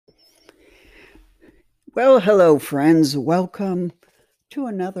Well, hello, friends. Welcome to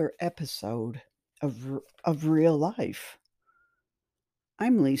another episode of Real Life.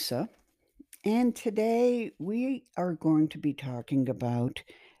 I'm Lisa, and today we are going to be talking about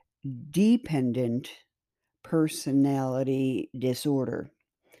dependent personality disorder,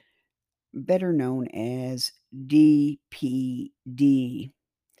 better known as DPD.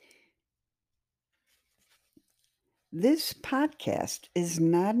 This podcast is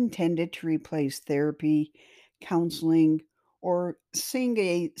not intended to replace therapy, counseling, or seeing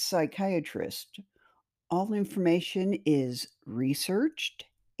a psychiatrist. All information is researched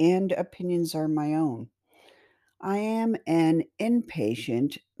and opinions are my own. I am an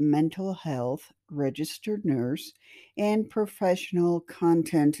inpatient mental health registered nurse and professional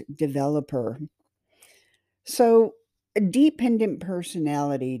content developer. So, a dependent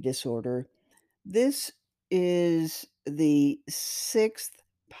personality disorder, this is the sixth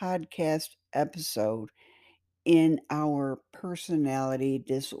podcast episode in our personality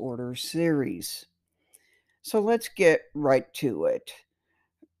disorder series. So let's get right to it.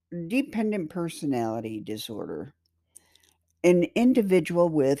 Dependent personality disorder. An individual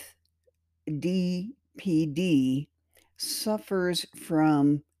with DPD suffers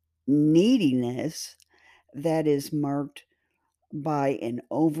from neediness that is marked by an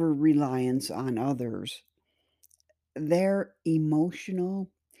over reliance on others. Their emotional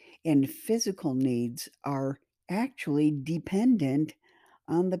and physical needs are actually dependent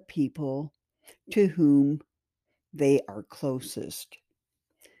on the people to whom they are closest.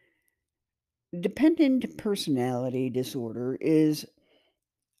 Dependent personality disorder is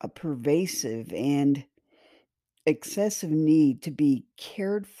a pervasive and excessive need to be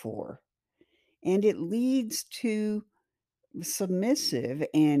cared for, and it leads to submissive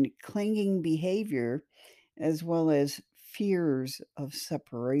and clinging behavior as well as fears of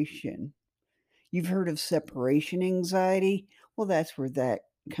separation. You've heard of separation anxiety? Well, that's where that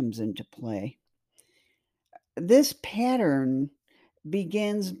comes into play. This pattern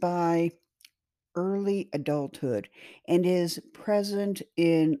begins by early adulthood and is present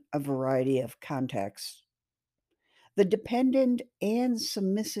in a variety of contexts. The dependent and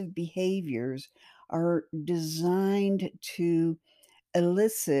submissive behaviors are designed to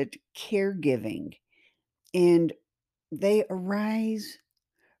elicit caregiving, and they arise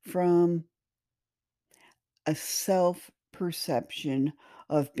from a self perception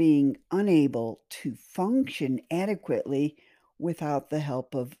of being unable to function adequately without the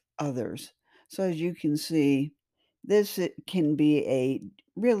help of others. So, as you can see, this can be a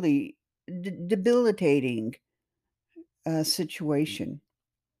really debilitating situation.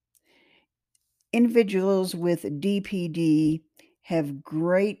 Individuals with DPD have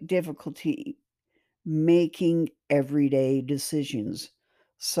great difficulty making everyday decisions,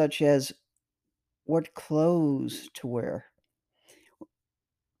 such as what clothes to wear.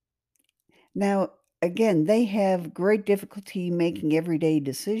 Now, again, they have great difficulty making everyday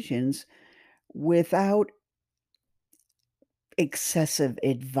decisions without excessive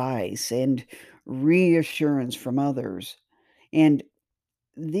advice and reassurance from others. And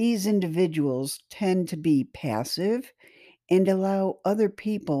these individuals tend to be passive and allow other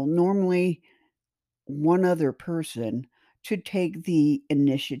people, normally one other person, to take the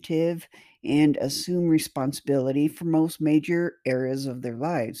initiative and assume responsibility for most major areas of their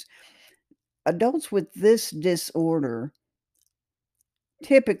lives. Adults with this disorder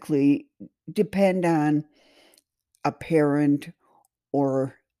typically depend on a parent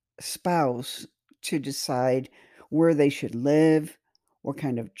or spouse to decide where they should live, what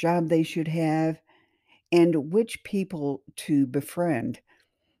kind of job they should have, and which people to befriend.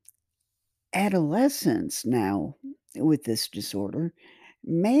 Adolescents now with this disorder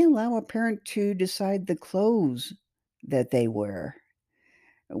may allow a parent to decide the clothes that they wear,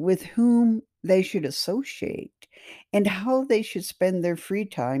 with whom they should associate, and how they should spend their free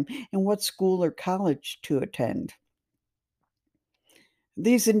time and what school or college to attend.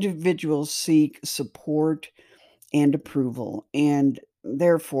 These individuals seek support and approval and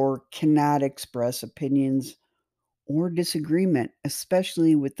therefore cannot express opinions or disagreement,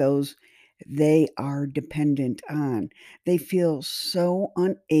 especially with those they are dependent on. They feel so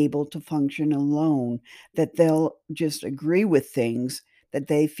unable to function alone that they'll just agree with things that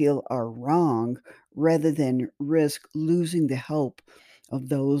they feel are wrong rather than risk losing the help of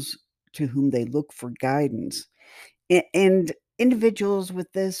those to whom they look for guidance. And individuals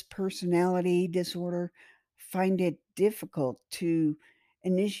with this personality disorder find it difficult to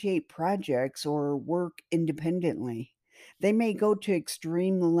initiate projects or work independently. They may go to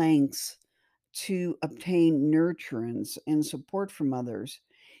extreme lengths to obtain nurturance and support from others,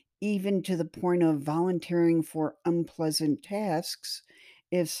 even to the point of volunteering for unpleasant tasks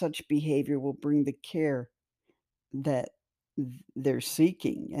if such behavior will bring the care that they're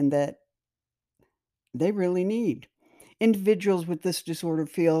seeking and that they really need. Individuals with this disorder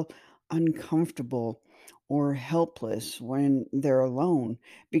feel uncomfortable or helpless when they're alone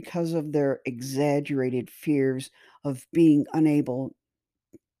because of their exaggerated fears of being unable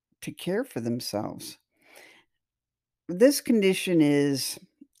to care for themselves. This condition is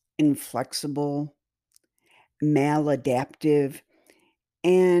inflexible, maladaptive,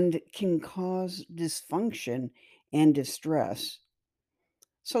 and can cause dysfunction and distress.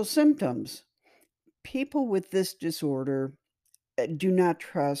 So, symptoms: people with this disorder do not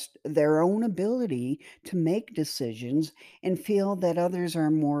trust their own ability to make decisions and feel that others are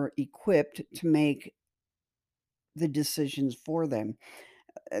more equipped to make the decisions for them.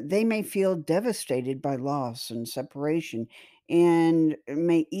 They may feel devastated by loss and separation and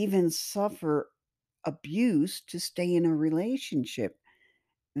may even suffer abuse to stay in a relationship.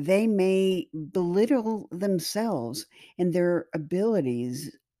 They may belittle themselves and their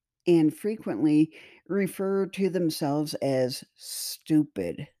abilities and frequently refer to themselves as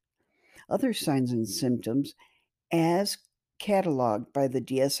stupid. Other signs and symptoms, as cataloged by the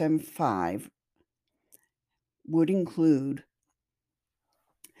DSM 5, would include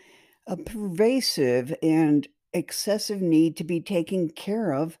a pervasive and excessive need to be taken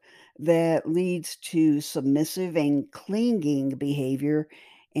care of that leads to submissive and clinging behavior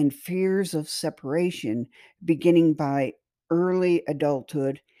and fears of separation beginning by early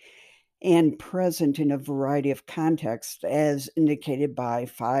adulthood and present in a variety of contexts as indicated by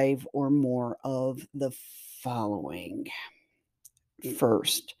 5 or more of the following.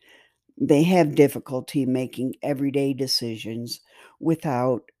 First, they have difficulty making everyday decisions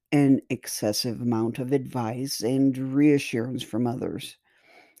without an excessive amount of advice and reassurance from others.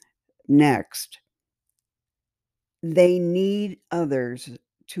 Next, they need others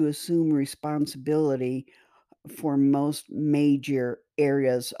to assume responsibility for most major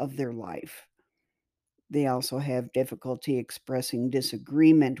areas of their life. They also have difficulty expressing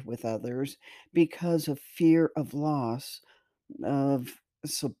disagreement with others because of fear of loss of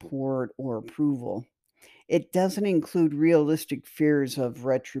support or approval. It doesn't include realistic fears of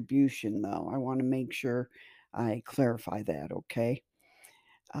retribution, though. I want to make sure I clarify that, okay?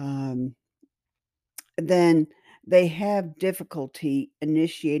 Um, then they have difficulty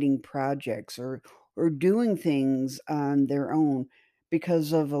initiating projects or doing things on their own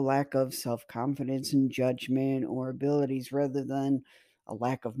because of a lack of self-confidence and judgment or abilities rather than a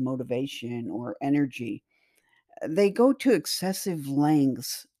lack of motivation or energy. They go to excessive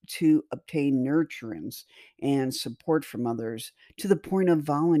lengths to obtain nurturance and support from others to the point of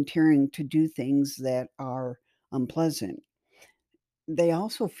volunteering to do things that are unpleasant. They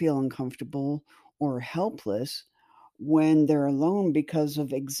also feel uncomfortable or helpless when they're alone because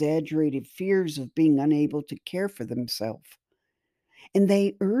of exaggerated fears of being unable to care for themselves. And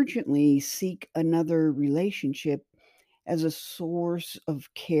they urgently seek another relationship as a source of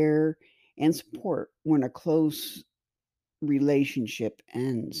care and support when a close relationship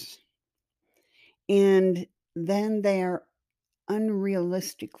ends. And then they are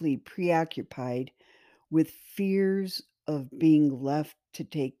unrealistically preoccupied with fears of being left to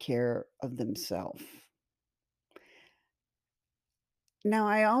take care of themselves. Now,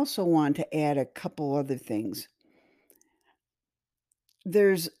 I also want to add a couple other things.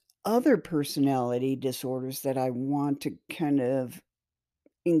 There's other personality disorders that I want to kind of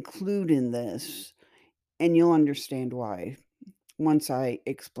include in this, and you'll understand why once I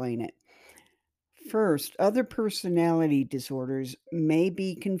explain it. First, other personality disorders may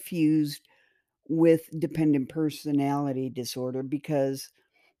be confused with dependent personality disorder because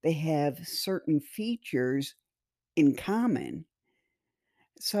they have certain features in common.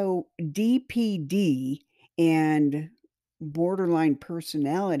 So, DPD and borderline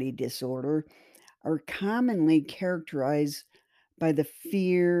personality disorder are commonly characterized by the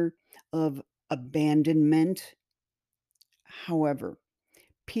fear of abandonment. However,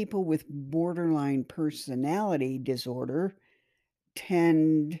 people with borderline personality disorder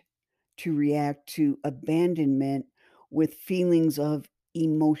tend to react to abandonment with feelings of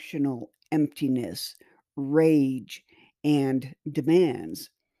emotional emptiness, rage, and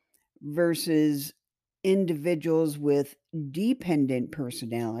demands, versus individuals with dependent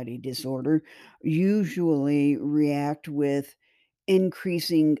personality disorder usually react with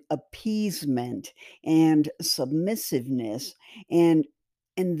increasing appeasement and submissiveness and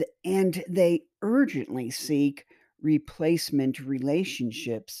and they urgently seek replacement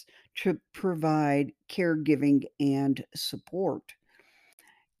relationships to provide caregiving and support.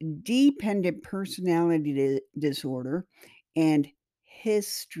 dependent personality disorder and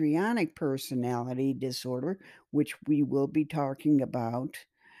histrionic personality disorder, which we will be talking about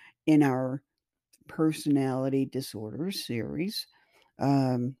in our personality disorders series,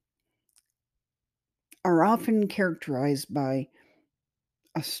 um, are often characterized by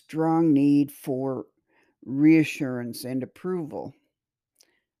a strong need for reassurance and approval.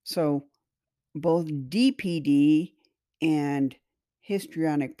 So, both DPD and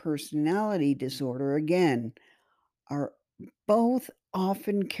histrionic personality disorder, again, are both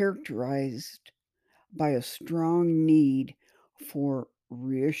often characterized by a strong need for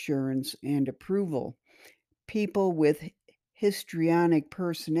reassurance and approval. People with histrionic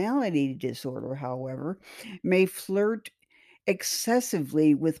personality disorder, however, may flirt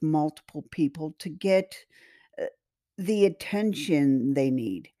excessively with multiple people to get uh, the attention they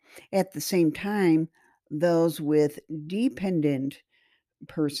need. At the same time, those with dependent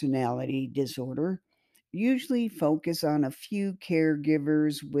personality disorder usually focus on a few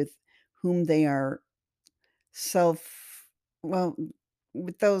caregivers with whom they are self, well,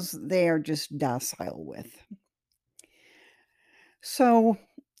 with those they are just docile with. So,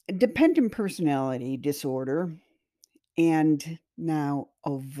 dependent personality disorder and now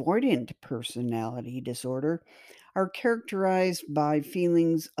avoidant personality disorder are characterized by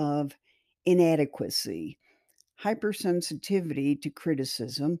feelings of inadequacy, hypersensitivity to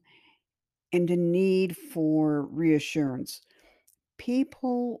criticism, and a need for reassurance.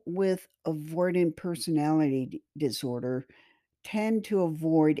 People with avoidant personality disorder tend to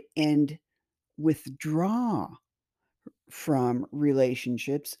avoid and withdraw from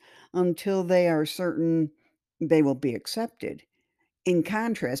relationships until they are certain they will be accepted. In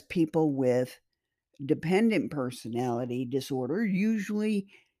contrast, people with dependent personality disorder usually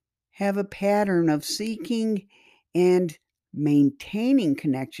have a pattern of seeking and maintaining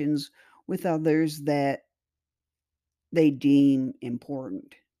connections with others that they deem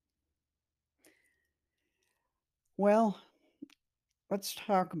important. Well, let's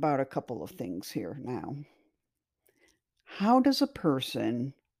talk about a couple of things here now. How does a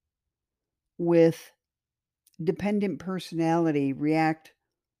person with dependent personality react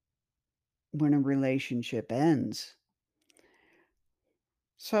when a relationship ends?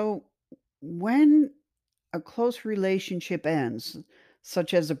 So, when a close relationship ends,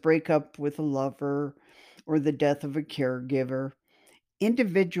 such as a breakup with a lover or the death of a caregiver,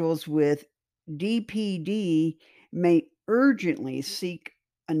 individuals with DPD may urgently seek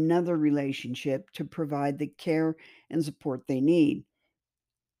another relationship to provide the care and support they need.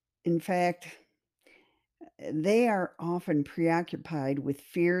 In fact, they are often preoccupied with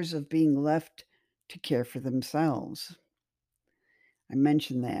fears of being left to care for themselves. I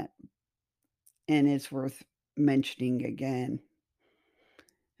mentioned that, and it's worth mentioning again.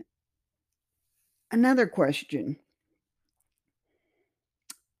 Another question: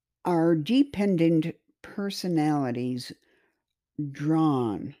 are dependent personalities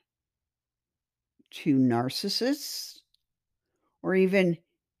drawn to narcissists or even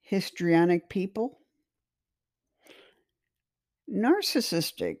histrionic people?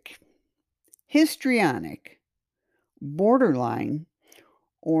 Narcissistic, histrionic, borderline,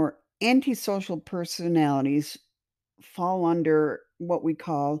 or antisocial personalities fall under what we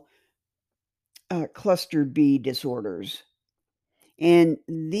call cluster B disorders. And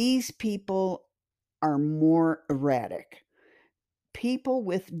these people are more erratic. People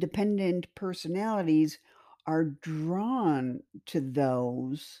with dependent personalities are drawn to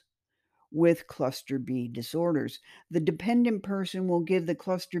those with cluster B disorders. The dependent person will give the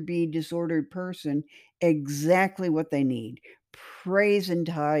cluster B disordered person exactly what they need, praise and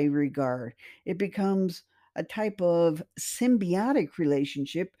high regard. It becomes a type of symbiotic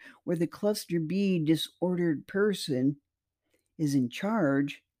relationship where the cluster B disordered person is in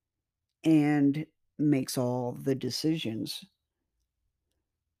charge and makes all the decisions.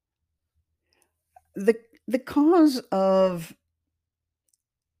 The the cause of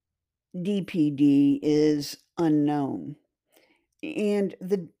DPD is unknown, and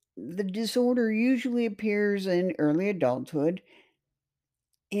the disorder usually appears in early adulthood,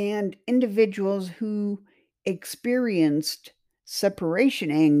 and individuals who experienced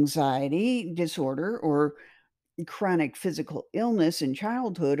separation anxiety disorder or chronic physical illness in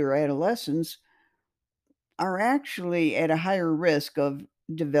childhood or adolescence are actually at a higher risk of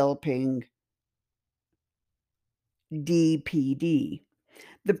developing DPD.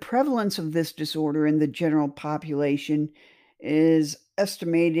 The prevalence of this disorder in the general population is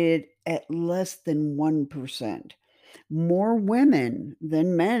estimated at less than 1%. More women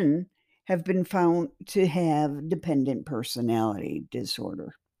than men have been found to have dependent personality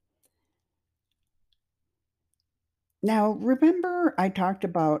disorder. Now, remember I talked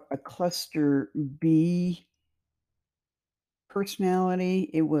about a cluster B personality?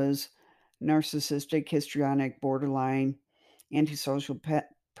 It was narcissistic, histrionic, borderline, antisocial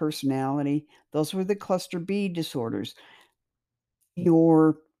personality. Those were the cluster B disorders.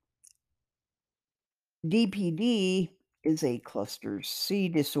 Your DPD is a cluster C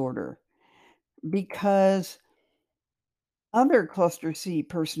disorder because other cluster C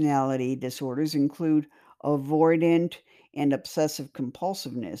personality disorders include avoidant and obsessive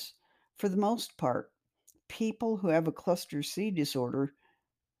compulsiveness. For the most part, people who have a cluster C disorder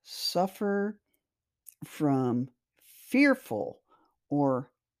suffer from fearful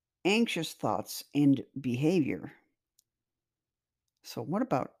or anxious thoughts and behavior. So, what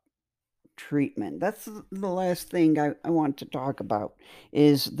about treatment? That's the last thing I want to talk about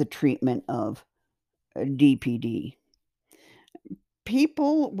is the treatment of DPD.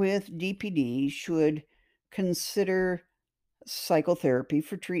 People with DPD should consider psychotherapy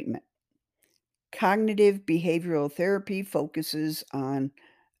for treatment. Cognitive behavioral therapy focuses on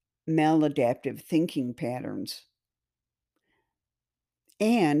maladaptive thinking patterns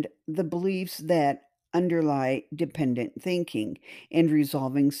and the beliefs that underlie dependent thinking and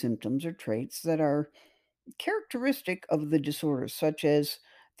resolving symptoms or traits that are characteristic of the disorder, such as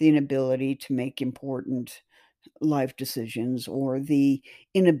the inability to make important life decisions or the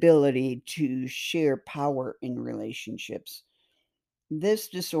inability to share power in relationships. This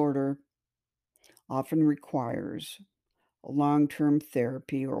disorder often requires long term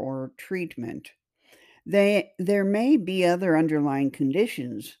therapy or treatment. There may be other underlying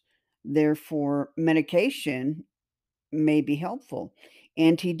conditions, therefore, medication may be helpful.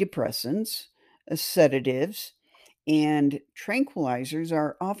 Antidepressants, sedatives, and tranquilizers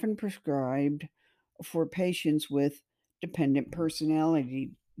are often prescribed for patients with dependent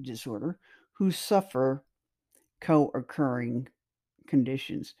personality disorder who suffer co occurring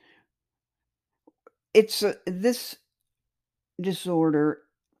conditions. This disorder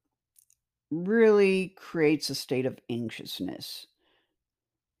really creates a state of anxiousness.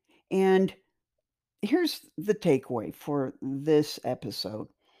 And here's the takeaway for this episode.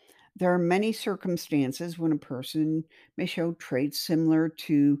 There are many circumstances when a person may show traits similar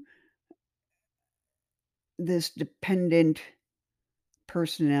to this dependent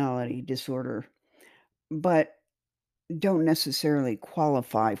personality disorder, but don't necessarily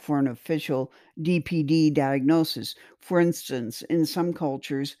qualify for an official DPD diagnosis. For instance, in some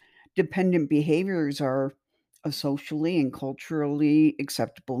cultures, dependent behaviors are a socially and culturally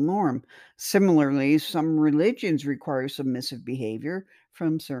acceptable norm. Similarly, some religions require submissive behavior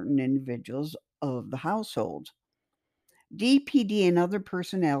from certain individuals of the household. DPD and other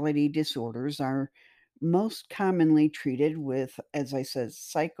personality disorders are most commonly treated with, as I said,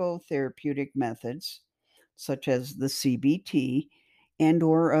 psychotherapeutic methods such as the CBT and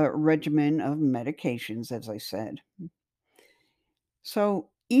or a regimen of medications, as I said. So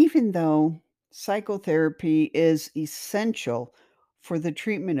even though psychotherapy is essential for the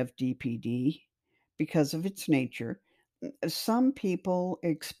treatment of DPD because of its nature, some people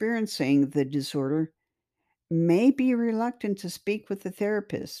experiencing the disorder may be reluctant to speak with a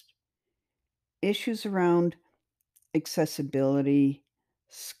therapist. Issues around accessibility,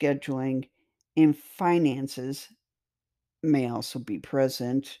 scheduling, and finances may also be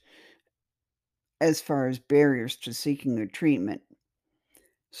present as far as barriers to seeking a treatment.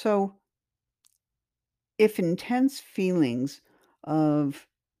 So, if intense feelings of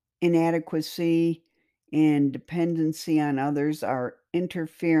inadequacy and dependency on others are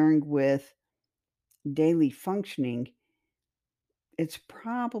interfering with daily functioning, it's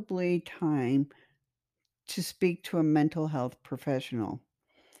probably time to speak to a mental health professional.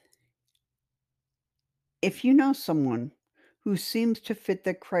 If you know someone who seems to fit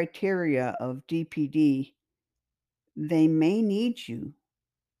the criteria of DPD, they may need you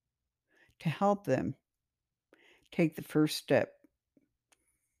to help them take the first step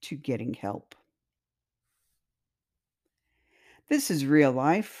to getting help. This is real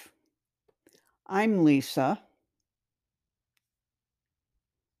life. I'm Lisa.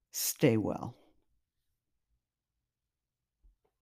 Stay well.